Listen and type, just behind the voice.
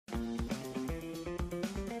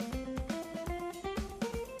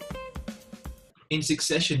In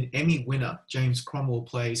Succession, Emmy winner James Cromwell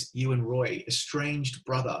plays Ewan Roy, estranged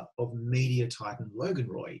brother of media titan Logan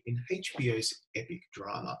Roy in HBO's epic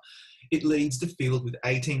drama. It leads the field with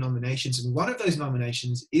 18 nominations, and one of those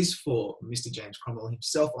nominations is for Mr. James Cromwell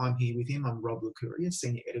himself. I'm here with him. I'm Rob Licuria,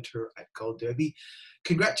 senior editor at Gold Derby.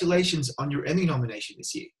 Congratulations on your Emmy nomination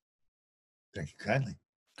this year. Thank you kindly.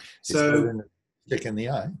 It's So, better than a stick in the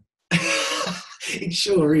eye. it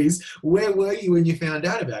sure is. Where were you when you found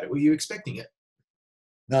out about it? Were you expecting it?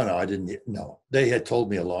 No, I didn't. No, they had told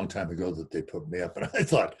me a long time ago that they put me up, and I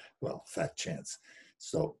thought, well, fat chance.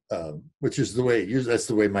 So, which is the way. That's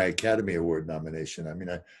the way my Academy Award nomination. I mean,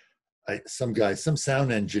 some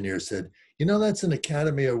sound engineer said, that's an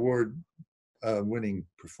Academy Award winning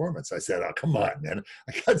performance. I said, oh, come on, man.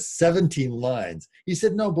 I got 17 lines. He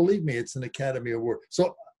said, no, believe me, it's an Academy Award.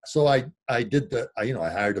 So I did I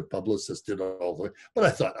hired a publicist, did all the way, but I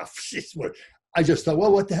thought, oh, geez, what? I just thought,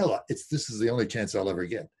 well, what the hell? This is the only chance I'll ever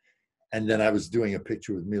get. And then I was doing a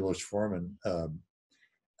picture with Milos Forman,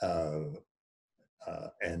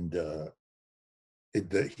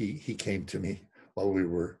 he came to me while we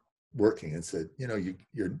were working and said, you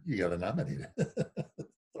got nominated.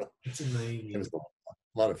 It's amazing. It was a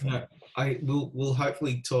lot of fun. We'll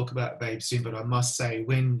hopefully talk about Babe soon, but I must say,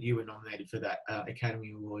 when you were nominated for that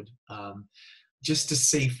Academy Award, just to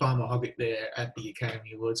see Farmer Hobbit there at the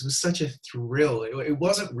Academy Awards was such a thrill. It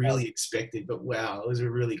wasn't really expected, but wow, it was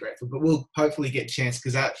really grateful. But we'll hopefully get a chance,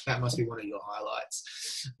 because that must be one of your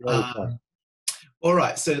highlights. All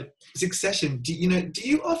right, so Succession. Do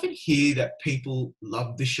you often hear that people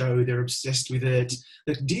love the show, they're obsessed with it?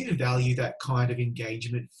 Do you value that kind of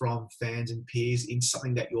engagement from fans and peers in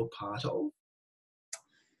something that you're part of?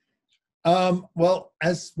 Well,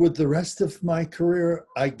 as with the rest of my career,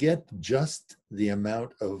 I get just the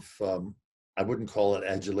amount of, I wouldn't call it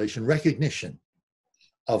adulation, recognition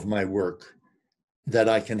of my work that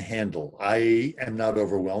I can handle. I am not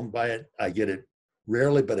overwhelmed by it. I get it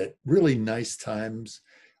rarely, but at really nice times.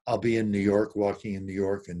 I'll be in New York, walking in New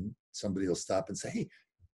York, and somebody will stop and say, hey,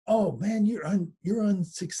 oh man, you're on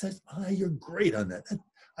Success. You're great on that.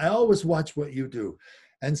 I always watch what you do.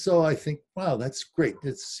 And so I think, wow, that's great.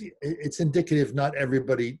 It's indicative. Not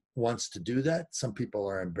everybody wants to do that. Some people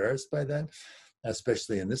are embarrassed by that,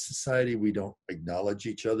 especially in this society. We don't acknowledge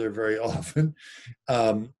each other very often,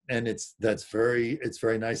 and it's very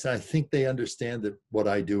nice. I think they understand that what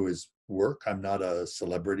I do is work. I'm not a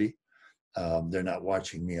celebrity. They're not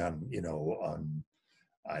watching me on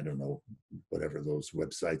I don't know, whatever those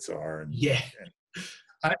websites are.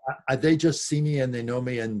 They just see me and they know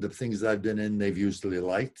me, and the things that I've been in, they've usually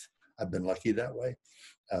liked. I've been lucky that way.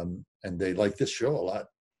 And they like this show a lot.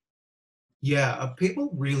 Yeah,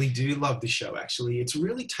 people really do love the show, actually. It's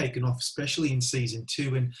really taken off, especially in season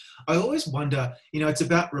 2. And I always wonder, it's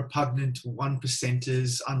about repugnant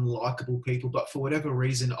one-percenters, unlikable people, but for whatever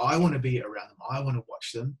reason, I want to be around them. I want to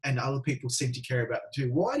watch them, and other people seem to care about them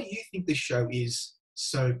too. Why do you think this show is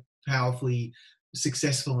so powerfully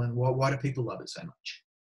successful, and why do people love it so much?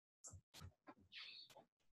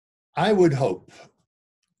 I would hope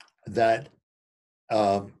that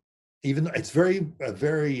even though it's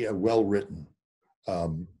very well written,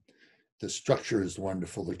 the structure is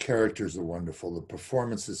wonderful, the characters are wonderful, the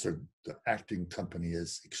performances the acting company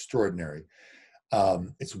is extraordinary.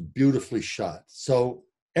 It's beautifully shot. So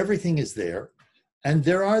everything is there. And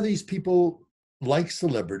there are these people like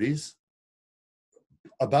celebrities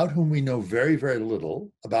about whom we know very, very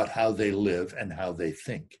little about how they live and how they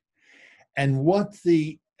think. And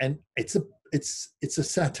it's a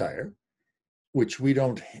satire, which we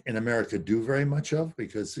don't in America do very much of,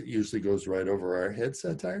 because it usually goes right over our head.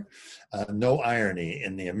 Satire, no irony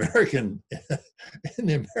in the American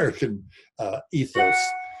ethos.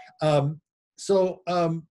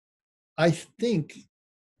 I think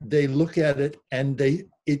they look at it and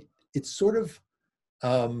it sort of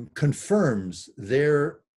confirms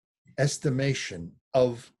their estimation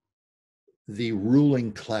of the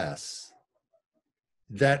ruling class.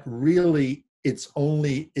 That really, it's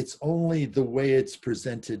only the way it's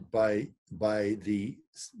presented by the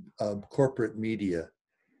corporate media,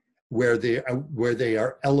 where they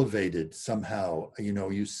are elevated somehow.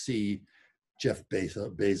 You see Jeff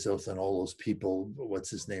Bezos and all those people. What's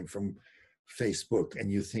his name from Facebook,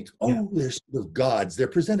 and you think, oh, they're sort of gods. They're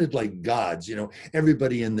presented like gods.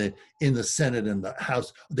 Everybody in the Senate and the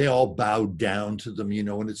House, they all bow down to them.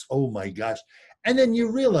 And it's, oh my gosh. And then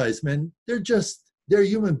you realize, man, they're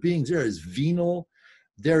human beings. They're as venal,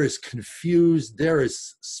 they're as confused, they're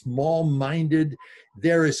as small-minded,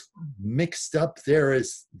 they're as mixed up, they're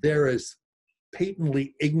as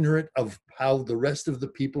patently ignorant of how the rest of the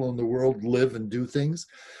people in the world live and do things.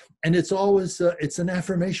 And it's always, it's an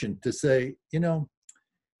affirmation to say,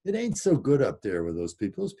 it ain't so good up there with those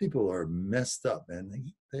people. Those people are messed up, man.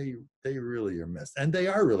 They really are messed, and they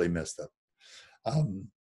are really messed up.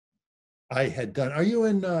 I had done. Are you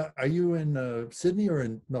in Sydney or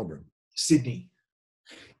in Melbourne? Sydney.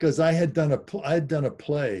 Because I had done a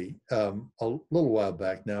play a little while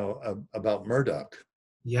back now about Murdoch.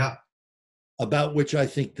 Yeah. About which I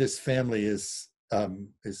think this family is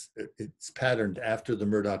it's patterned after the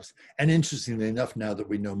Murdochs, and interestingly enough, now that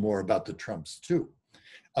we know more about the Trumps too,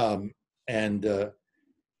 and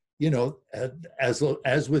as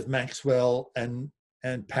with Maxwell and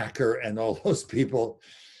Packer and all those people,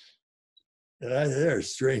 they're a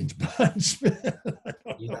strange bunch.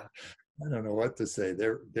 Yeah. I don't know what to say.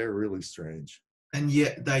 They're really strange. And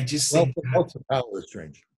yet they just seem Wealth of power is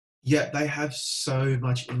strange. Yeah, they have so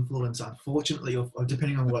much influence, unfortunately, or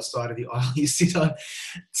depending on what side of the aisle you sit on,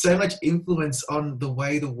 so much influence on the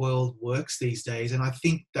way the world works these days. And I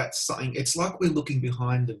think that's something, it's like we're looking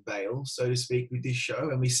behind the veil, so to speak, with this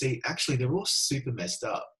show, and we see actually they're all super messed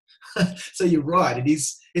up. So you're right,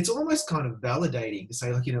 it's almost kind of validating to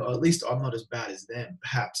say, like, at least I'm not as bad as them,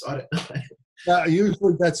 perhaps. I don't know.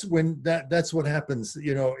 Usually that's when that's what happens.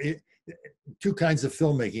 Two kinds of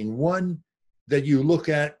filmmaking. One that you look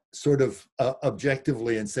at sort of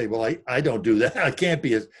objectively and say, well, I don't do that. I can't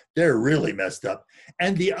be they're really messed up.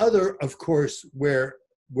 And the other, of course, where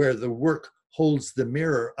the work holds the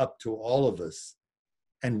mirror up to all of us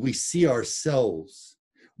and we see ourselves,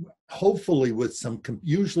 hopefully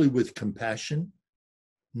usually with compassion,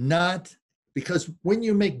 not because when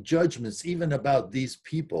you make judgments, even about these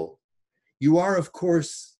people, you are, of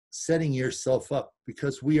course, setting yourself up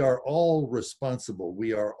because we are all responsible.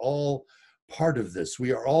 We are all part of this.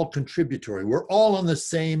 We are all contributory. We're all on the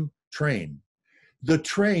same train. The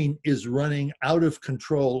train is running out of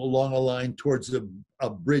control along a line towards a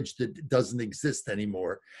bridge that doesn't exist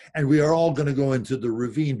anymore. And we are all going to go into the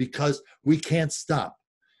ravine because we can't stop.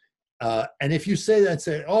 And if you say that,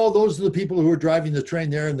 say, oh, those are the people who are driving the train.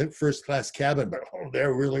 They're in the first class cabin, but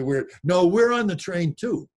they're really weird. No, we're on the train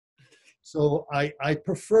too. So I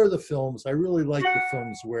prefer the films. I really like the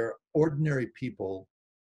films where ordinary people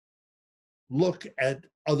look at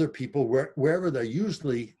other people wherever they're.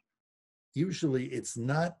 Usually it's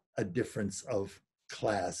not a difference of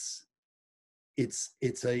class. It's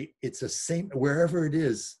a same, wherever it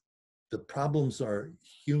is, the problems are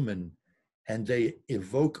human and they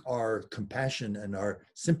evoke our compassion and our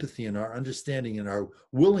sympathy and our understanding and our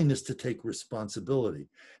willingness to take responsibility.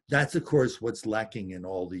 That's, of course, what's lacking in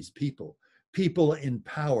all these people. People in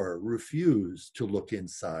power refuse to look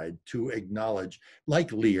inside, to acknowledge,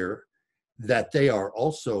 like Lear, that they are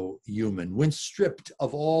also human. When stripped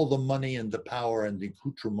of all the money and the power and the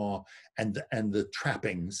accoutrement and the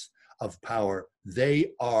trappings of power,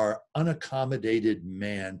 they are unaccommodated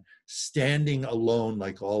man standing alone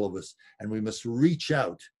like all of us. And we must reach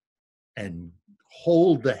out and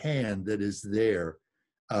hold the hand that is there.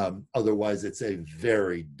 Otherwise, it's a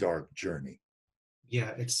very dark journey.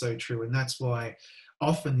 Yeah, it's so true. And that's why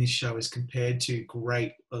often this show is compared to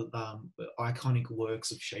great iconic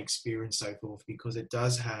works of Shakespeare and so forth, because it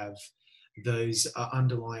does have those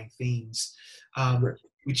underlying themes, Right.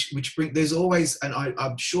 which bring, there's always, and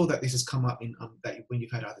I'm sure that this has come up in that when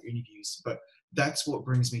you've had other interviews, but that's what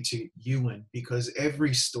brings me to Ewan, because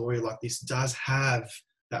every story like this does have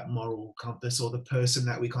that moral compass, or the person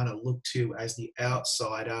that we kind of look to as the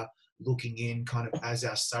outsider looking in, kind of as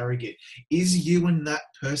our surrogate. Is Ewan that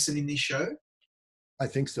person in this show? I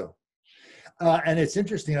think so. And it's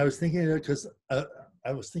interesting. I was thinking because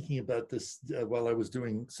I was thinking about this while I was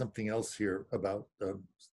doing something else here about the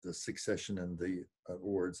succession and the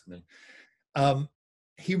awards.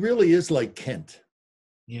 He really is like Kent.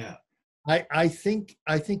 Yeah. I think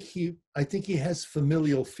he has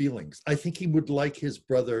familial feelings. I think he would like his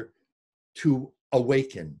brother to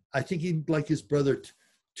awaken. I think he'd like his brother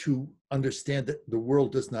to understand that the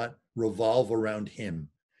world does not revolve around him.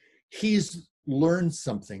 He's learned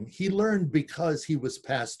something. He learned because he was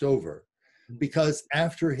passed over. Because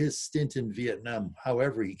after his stint in Vietnam,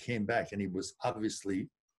 however, he came back and he was obviously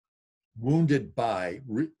wounded by,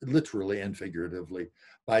 literally and figuratively,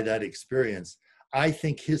 by that experience. I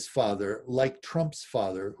think his father, like Trump's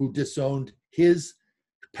father, who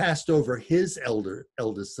passed over his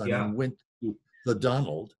eldest son, yeah, and went to the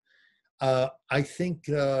Donald. I think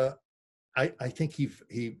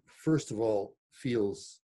he first of all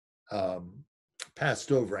feels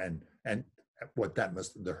passed over and what that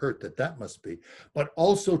the hurt that must be, but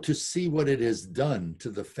also to see what it has done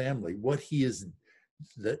to the family, what he is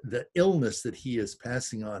the illness that he is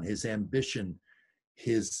passing on, his ambition,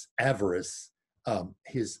 his avarice,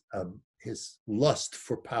 his lust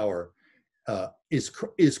for power,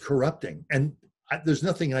 is corrupting. And there's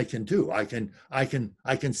nothing I can do. I can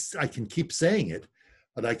keep saying it,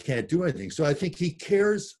 but I can't do anything. So I think he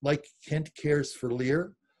cares like Kent cares for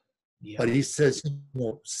Lear. Yeah. But he says,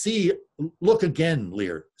 see, look again,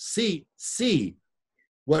 Lear. See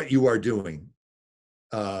what you are doing.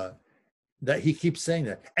 That he keeps saying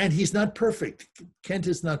that. And he's not perfect. Kent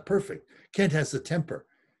is not perfect. Kent has a temper.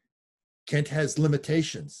 Kent has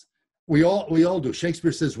limitations. We all do.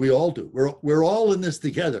 Shakespeare says we all do. We're all in this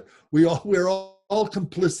together. We're all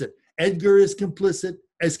complicit. Edgar is complicit.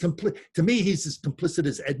 To me, he's as complicit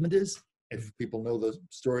as Edmund is. If people know the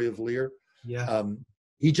story of Lear. Yeah.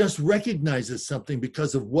 He just recognizes something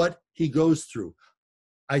because of what he goes through.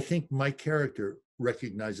 I think my character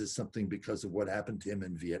recognizes something because of what happened to him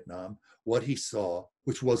in Vietnam, what he saw,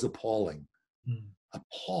 which was appalling.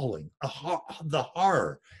 Appalling. The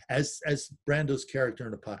horror. As Brando's character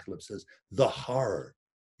in Apocalypse says, the horror.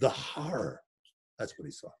 That's what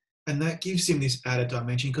he saw. And that gives him this added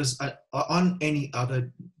dimension, because on any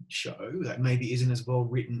other show that maybe isn't as well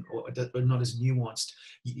written or not as nuanced,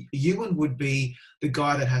 Ewan would be the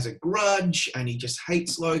guy that has a grudge and he just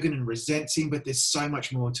hates Logan and resents him, but there's so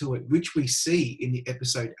much more to it, which we see in the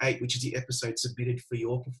episode 8, which is the episode submitted for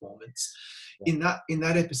your performance. Yeah. In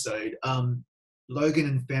that episode, Logan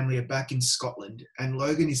and family are back in Scotland, and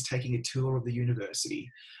Logan is taking a tour of the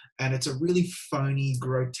university. And it's a really phony,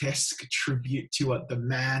 grotesque tribute to the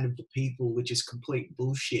man of the people, which is complete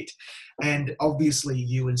bullshit. And obviously,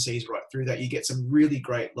 Ewan sees right through that. You get some really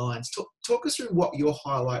great lines. Talk us through what your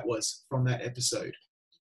highlight was from that episode.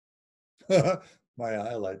 My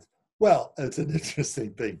highlights. Well, it's an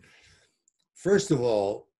interesting thing. First of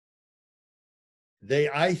all,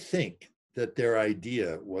 I think that their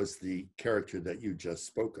idea was the character that you just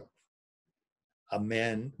spoke of. A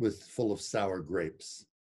man full of sour grapes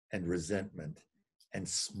and resentment and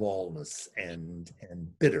smallness and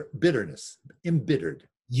bitterness, embittered.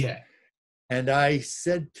 Yeah. And I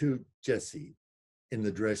said to Jesse in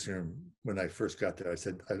the dressing room when I first got there, I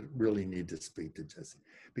said, I really need to speak to Jesse,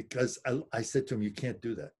 because I said to him, you can't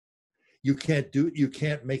do that. You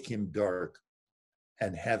can't make him dark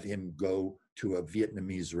and have him go to a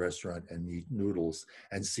Vietnamese restaurant and eat noodles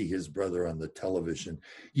and see his brother on the television.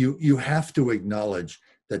 You have to acknowledge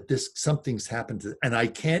that something's happened to, and I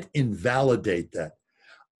can't invalidate that.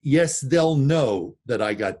 Yes, they'll know that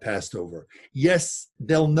I got passed over. Yes,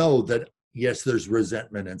 they'll know that, yes, there's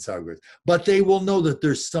resentment and sour grapes, but they will know that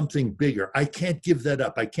there's something bigger. I can't give that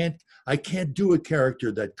up. I can't do a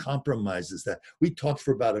character that compromises that. We talked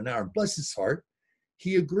for about an hour, and bless his heart,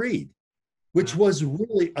 he agreed, which was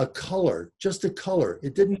really just a color.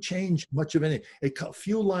 It didn't change much of anything. A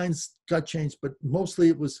few lines got changed, but mostly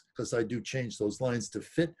it was because I do change those lines to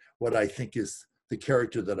fit what I think is the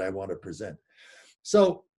character that I want to present.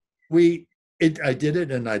 So I did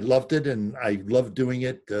it, and I loved it, and I loved doing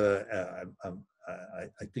it. I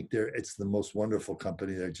think it's the most wonderful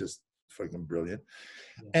company. They're just fucking brilliant.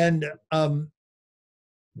 And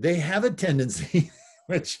they have a tendency,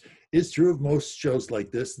 which is true of most shows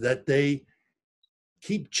like this, that they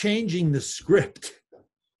keep changing the script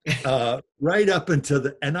right up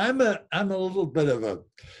until and I'm a little bit of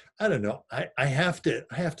I don't know. I have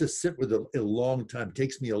to sit with it a long time. It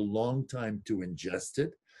takes me a long time to ingest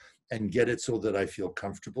it and get it so that I feel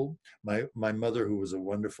comfortable. My mother, who was a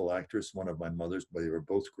wonderful actress, one of my mothers, but they were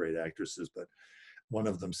both great actresses, but one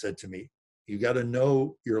of them said to me, you got to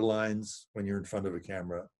know your lines when you're in front of a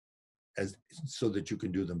camera so that you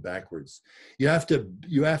can do them backwards. You have to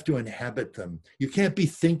inhabit them. You can't be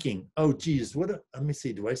thinking, oh geez, let me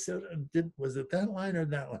see, do I say was it that line or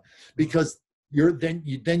that line? Because then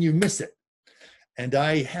you miss it. And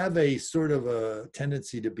I have a sort of a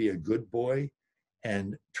tendency to be a good boy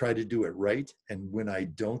and try to do it right. And when I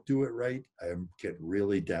don't do it right, I get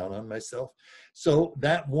really down on myself. So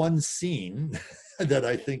that one scene that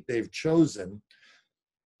I think they've chosen,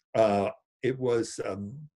 it was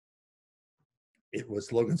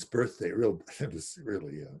Logan's birthday. It was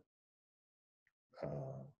really,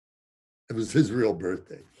 it was his real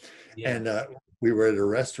birthday. Yeah. And we were at a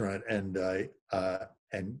restaurant, and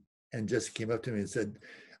Jesse came up to me and said,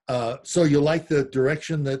 so you like the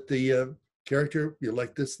direction that the character, you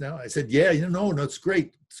like this now? I said, yeah, no, it's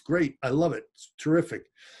great. It's great. I love it. It's terrific.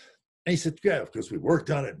 And he said, yeah, because we worked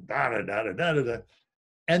on it.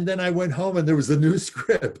 And then I went home and there was a new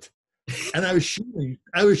script. And I was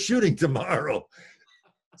shooting tomorrow.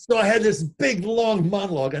 So I had this big, long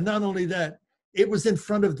monologue. And not only that, it was in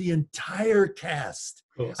front of the entire cast.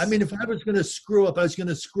 Of I course. mean, if I was going to screw up, I was going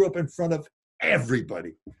to screw up in front of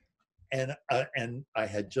everybody. And I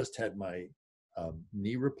had just had my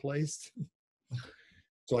knee replaced,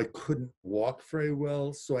 so I couldn't walk very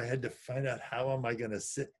well. So I had to find out how am I going to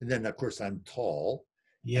sit. And then, of course, I'm tall,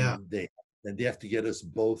 Yeah. and they have to get us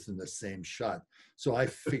both in the same shot. So I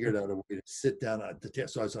figured out a way to sit down at the table.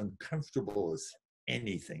 So I was uncomfortable as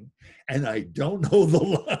anything, and I don't know the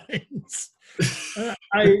lines.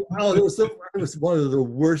 It was one of the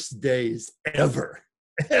worst days ever,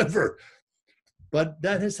 ever. But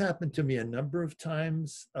that has happened to me a number of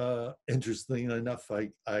times. Interestingly enough,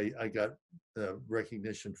 I got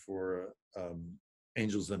recognition for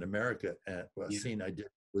Angels in America at a Yeah. scene I did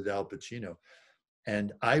with Al Pacino.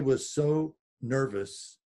 And I was so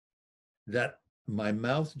nervous that my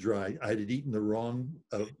mouth dried. I had eaten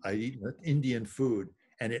I'd eaten Indian food,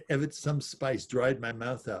 and some spice dried my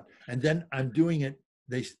mouth out. And then I'm doing it.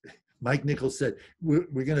 Mike Nichols said,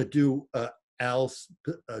 we're going to do Al's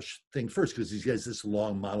thing first, because he has this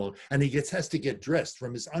long monologue, and he has to get dressed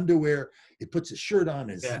from his underwear. He puts his shirt on,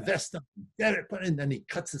 his vest on, and then he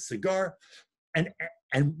cuts a cigar. And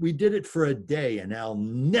we did it for a day, and Al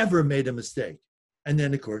never made a mistake. And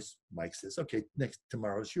then, of course, Mike says, okay,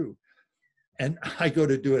 tomorrow's you. And I go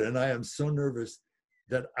to do it, and I am so nervous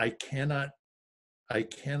that I cannot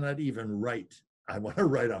even write. I want to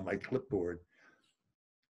write on my clipboard,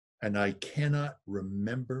 and I cannot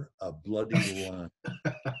remember a bloody line.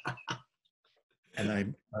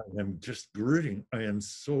 And I'm just gritting. I'm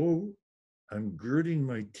gritting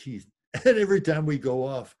my teeth. And every time we go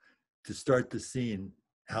off to start the scene,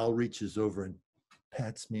 Hal reaches over and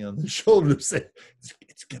pats me on the shoulder and says,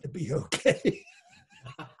 it's going to be okay.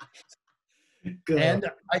 And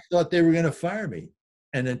I thought they were going to fire me.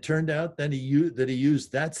 And it turned out that he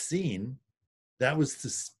used that scene. That was the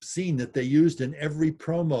scene that they used in every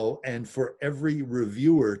promo and for every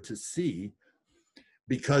reviewer to see,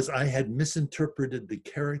 because I had misinterpreted the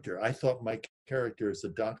character. I thought my character as a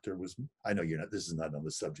doctor was, I know this is not on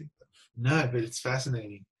the subject. But No, but it's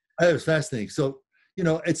fascinating. It was fascinating. So,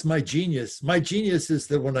 it's my genius. My genius is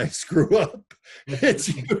that when I screw up,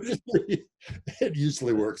 it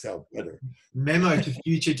usually works out better. Memo to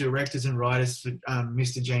future directors and writers for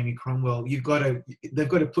Mr. Jamie Cromwell. They've got to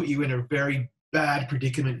put you in a very bad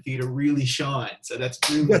predicament for you to really shine. So that's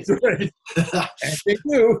brilliant. That's right. And they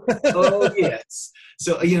do. Oh, yes.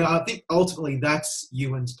 So, I think ultimately that's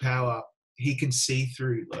Ewan's power. He can see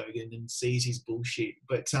through Logan and sees his bullshit.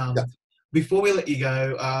 But before we let you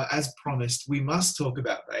go, as promised, we must talk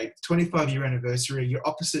about Babe. 25-year anniversary. You're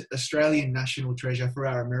opposite Australian national treasure for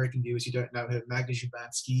our American viewers who don't know her, Magda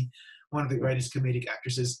Szubanski, one of the greatest comedic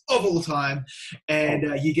actresses of all time.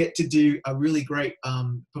 And you get to do a really great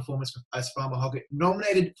performance as Farmer Hoggett,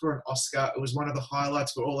 nominated for an Oscar. It was one of the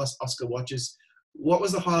highlights for all us Oscar watchers. What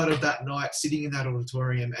was the highlight of that night, sitting in that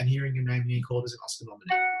auditorium and hearing your name being called as an Oscar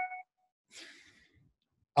nominee?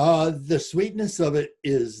 The sweetness of it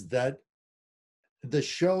is that the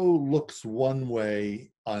show looks one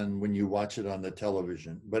way when you watch it on the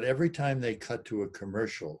television, but every time they cut to a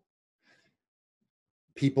commercial,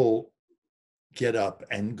 people get up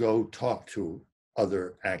and go talk to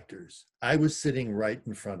other actors. I was sitting right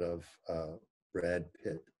in front of Brad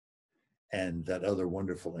Pitt and that other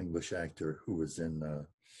wonderful English actor who was in,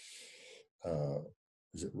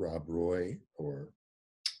 is it Rob Roy or?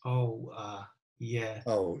 Yeah.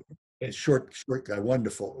 Oh, short guy,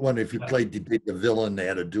 wonderful. Wonder if you played the villain, they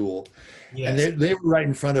had a duel. Yes. And they were right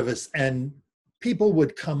in front of us, and people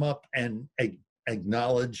would come up and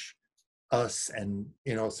acknowledge us and,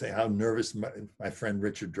 say how nervous. My friend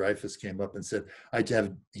Richard Dreyfuss came up and said,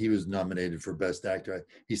 he was nominated for Best Actor.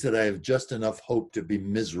 He said, I have just enough hope to be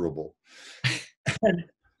miserable.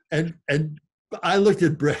 and I looked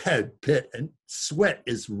at Brad Pitt and sweat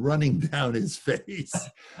is running down his face.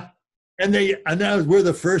 And now we're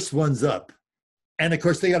the first ones up. And of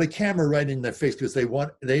course they got a camera right in their face because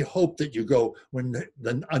they hope that you go, when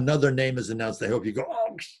another name is announced, they hope you go,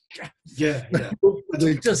 oh, yeah.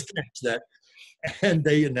 They just catch that. And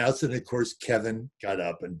they announced it. And of course, Kevin got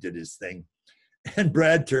up and did his thing. And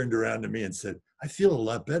Brad turned around to me and said, I feel a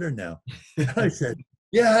lot better now. And I said,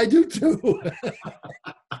 yeah, I do too.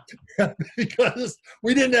 Because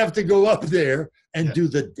we didn't have to go up there and do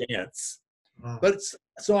the dance. But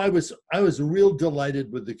so I was real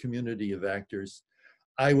delighted with the community of actors.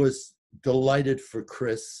 I was delighted for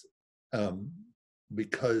Chris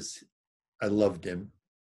because I loved him,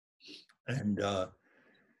 and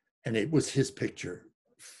it was his picture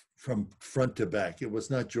from front to back. It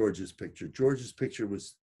was not George's picture. George's picture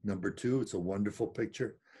was number 2. It's a wonderful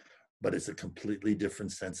picture, but it's a completely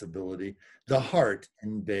different sensibility. The heart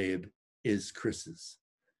in Babe is Chris's.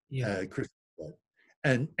 Yeah. Chris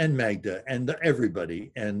and Magda and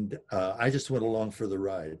everybody, and I just went along for the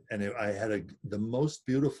ride, and I had the most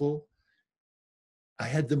beautiful. I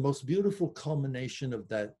had the most beautiful culmination of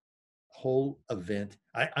that whole event.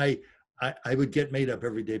 I would get made up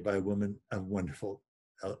every day by a woman, a wonderful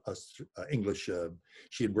English.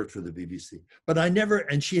 She had worked for the BBC, but I never.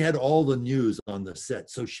 And she had all the news on the set,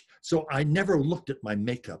 so I never looked at my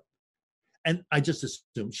makeup, and I just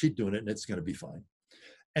assumed she'd doing it, and it's going to be fine.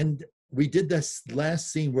 And we did this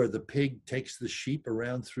last scene where the pig takes the sheep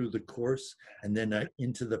around through the course and then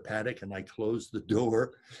into the paddock, and I close the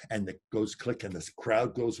door and it goes click and the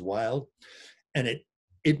crowd goes wild. And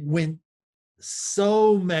it went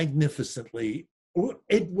so magnificently.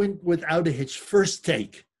 It went without a hitch. First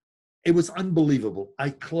take. It was unbelievable. I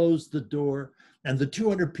closed the door, and the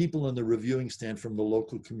 200 people on the reviewing stand from the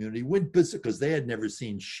local community went berserk because they had never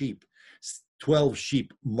seen sheep, 12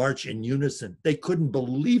 sheep march in unison. They couldn't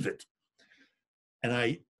believe it.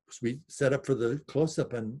 And we set up for the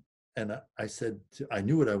close-up, and I said, I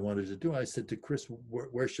knew what I wanted to do. I said to Chris,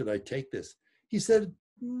 where should I take this? He said,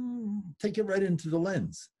 take it right into the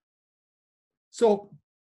lens. So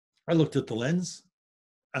I looked at the lens.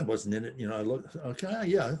 I wasn't in it, I looked, okay,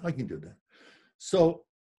 yeah, I can do that. So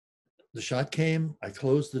the shot came, I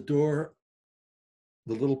closed the door.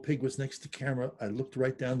 The little pig was next to camera. I looked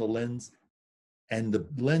right down the lens, and the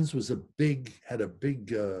lens was had a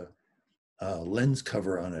big lens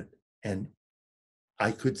cover on it. And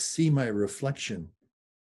I could see my reflection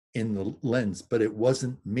in the lens, but it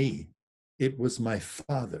wasn't me. It was my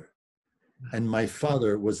father. And my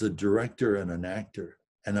father was a director and an actor.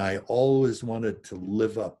 And I always wanted to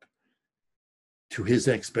live up to his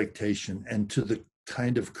expectation and to the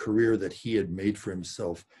kind of career that he had made for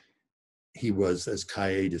himself. He was, as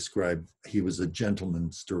Kaye described, he was a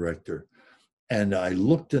gentleman's director. And I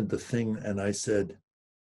looked at the thing and I said,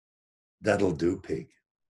 that'll do, pig.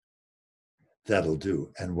 That'll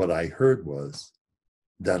do. And what I heard was,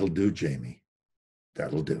 that'll do, Jamie.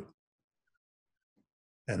 That'll do.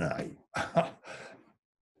 And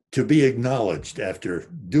to be acknowledged after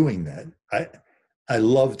doing that, I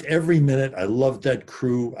loved every minute. I loved that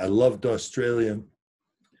crew. I loved Australia.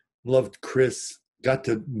 Loved Chris. Got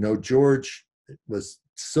to know George. It was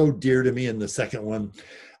so dear to me in the second one.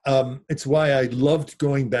 It's why I loved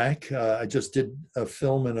going back. I just did a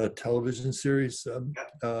film and a television series.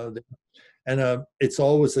 And it's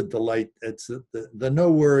always a delight. It's the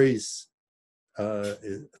no worries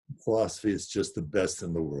philosophy is just the best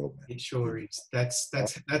in the world, man. It sure is. That's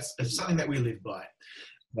something that we live by.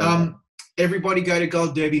 Everybody go to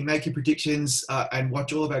Gold Derby, make your predictions, and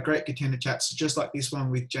watch all of our great contender chats, just like this one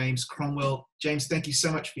with James Cromwell. James, thank you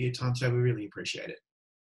so much for your time today. We really appreciate it.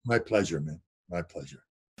 My pleasure, man. My pleasure.